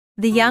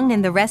The Young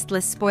and the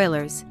Restless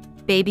spoilers.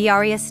 Baby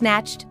Aria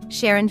snatched,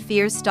 Sharon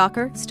fears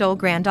stalker stole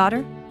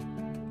granddaughter?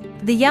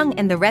 The Young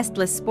and the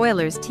Restless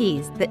spoilers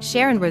tease that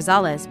Sharon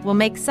Rosales will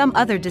make some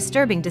other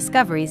disturbing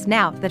discoveries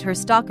now that her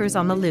stalker's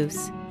on the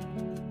loose.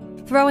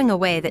 Throwing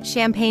away that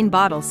champagne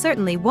bottle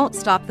certainly won't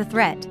stop the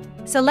threat,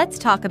 so let's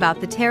talk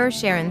about the terror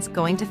Sharon's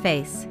going to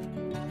face.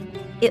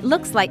 It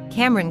looks like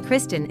Cameron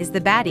Kristen is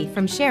the baddie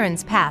from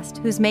Sharon's past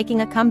who's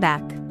making a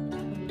comeback.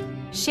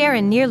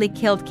 Sharon nearly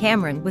killed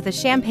Cameron with a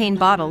champagne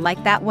bottle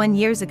like that one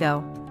years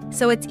ago,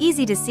 so it's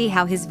easy to see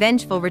how his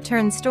vengeful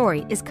return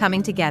story is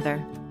coming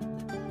together.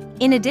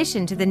 In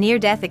addition to the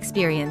near-death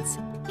experience,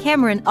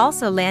 Cameron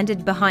also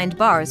landed behind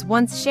bars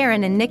once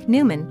Sharon and Nick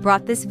Newman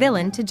brought this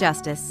villain to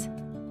justice.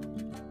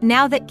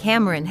 Now that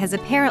Cameron has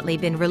apparently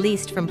been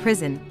released from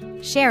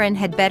prison, Sharon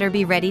had better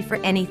be ready for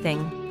anything.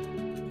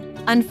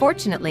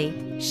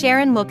 Unfortunately,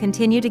 Sharon will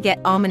continue to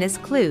get ominous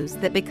clues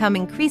that become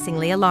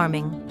increasingly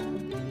alarming.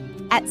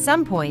 At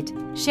some point,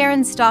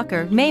 Sharon's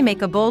stalker may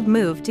make a bold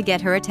move to get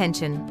her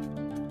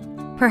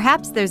attention.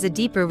 Perhaps there's a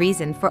deeper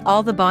reason for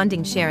all the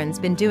bonding Sharon's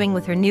been doing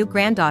with her new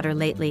granddaughter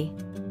lately.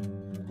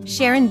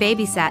 Sharon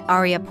babysat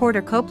Aria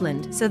Porter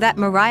Copeland so that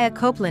Mariah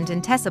Copeland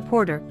and Tessa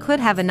Porter could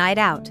have a night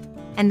out,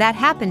 and that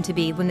happened to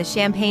be when the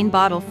champagne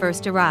bottle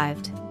first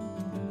arrived.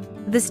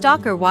 The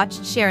stalker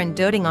watched Sharon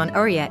doting on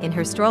Aria in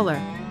her stroller,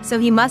 so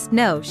he must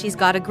know she's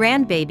got a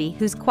grandbaby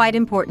who's quite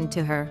important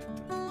to her.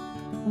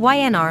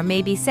 YNR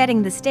may be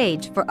setting the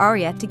stage for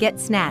Aria to get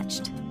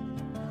snatched.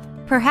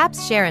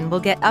 Perhaps Sharon will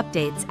get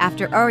updates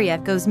after Aria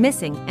goes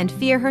missing and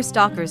fear her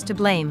stalkers to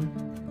blame.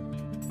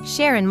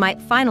 Sharon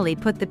might finally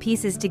put the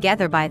pieces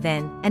together by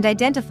then and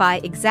identify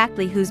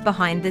exactly who's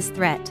behind this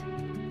threat.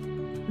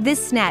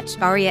 This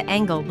snatched Aria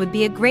angle would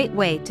be a great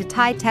way to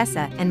tie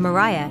Tessa and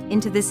Mariah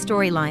into this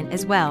storyline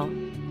as well.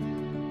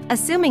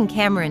 Assuming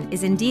Cameron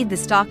is indeed the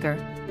stalker,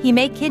 he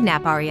may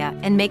kidnap Aria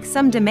and make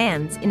some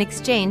demands in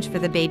exchange for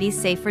the baby's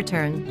safe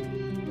return.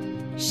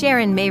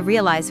 Sharon may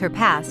realize her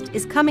past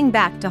is coming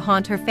back to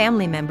haunt her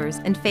family members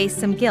and face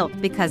some guilt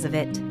because of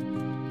it.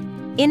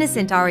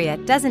 Innocent Aria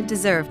doesn't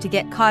deserve to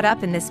get caught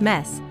up in this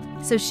mess,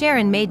 so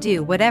Sharon may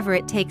do whatever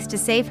it takes to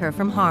save her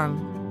from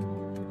harm.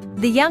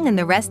 The Young and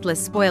the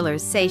Restless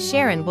spoilers say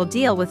Sharon will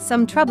deal with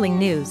some troubling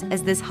news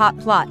as this hot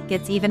plot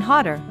gets even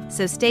hotter,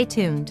 so stay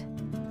tuned.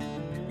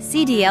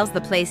 CDL's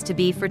the place to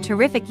be for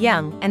terrific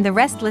Young and the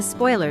Restless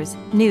spoilers,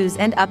 news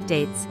and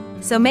updates,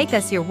 so make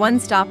us your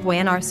one-stop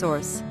YNR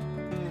source.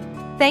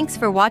 Thanks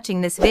for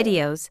watching this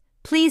videos.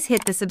 Please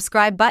hit the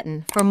subscribe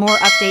button for more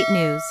update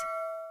news.